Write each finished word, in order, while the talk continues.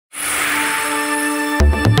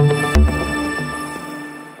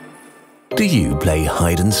Do you play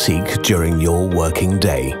hide and seek during your working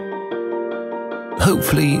day?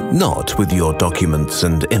 Hopefully not with your documents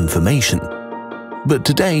and information. But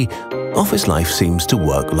today, office life seems to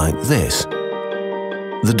work like this.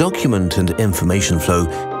 The document and information flow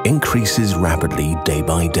increases rapidly day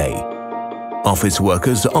by day. Office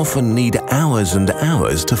workers often need hours and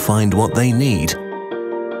hours to find what they need.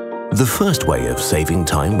 The first way of saving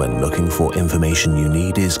time when looking for information you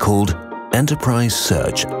need is called enterprise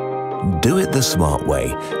search. Do it the smart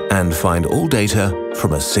way and find all data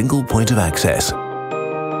from a single point of access.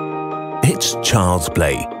 It's child's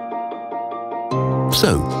play.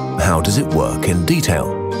 So, how does it work in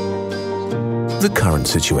detail? The current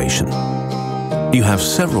situation. You have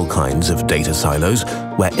several kinds of data silos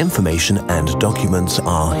where information and documents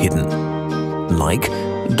are hidden, like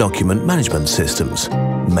document management systems,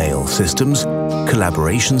 mail systems,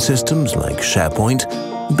 collaboration systems like SharePoint,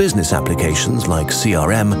 business applications like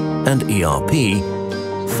CRM and ERP,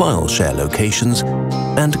 file share locations,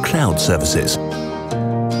 and cloud services.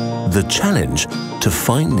 The challenge to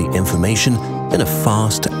find the information in a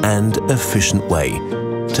fast and efficient way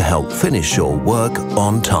to help finish your work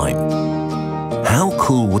on time. How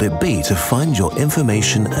cool would it be to find your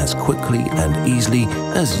information as quickly and easily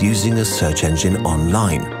as using a search engine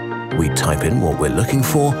online? We type in what we're looking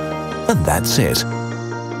for, and that's it.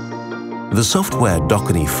 The software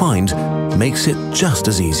Dokoni Find makes it just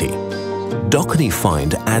as easy. Dokoni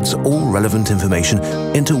Find adds all relevant information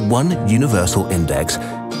into one universal index,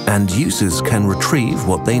 and users can retrieve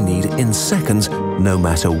what they need in seconds, no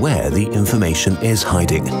matter where the information is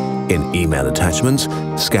hiding: in email attachments,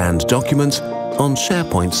 scanned documents, on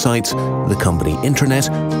SharePoint sites, the company intranet,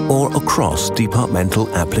 or across departmental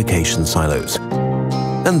application silos.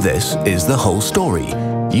 And this is the whole story.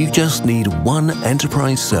 You just need one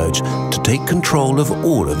enterprise search to take control of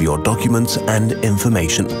all of your documents and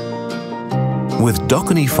information. With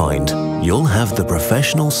Dokoni Find, you'll have the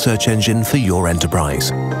professional search engine for your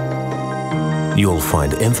enterprise. You'll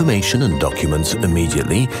find information and documents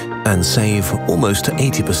immediately and save almost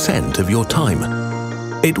 80% of your time.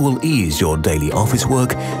 It will ease your daily office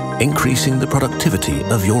work, increasing the productivity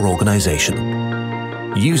of your organization.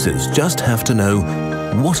 Users just have to know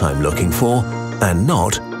what I'm looking for and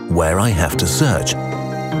not where I have to search.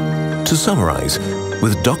 To summarize,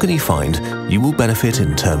 with Dokoni Find, you will benefit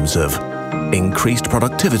in terms of increased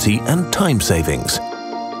productivity and time savings,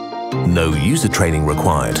 no user training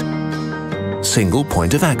required, single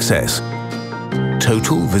point of access,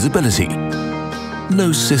 total visibility,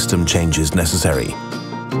 no system changes necessary,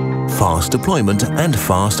 fast deployment and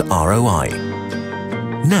fast ROI.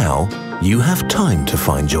 Now you have time to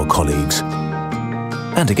find your colleagues.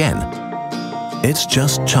 And again, it's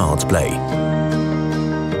just child's play.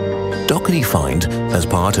 Dokoni Find, as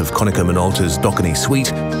part of Konica Minolta's Dokoni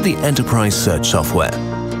Suite, the enterprise search software,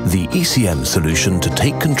 the ECM solution to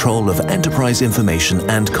take control of enterprise information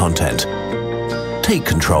and content. Take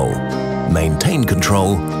control, maintain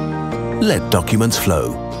control, let documents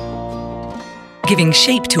flow. Giving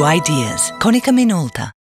shape to ideas. Konica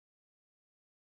Minolta.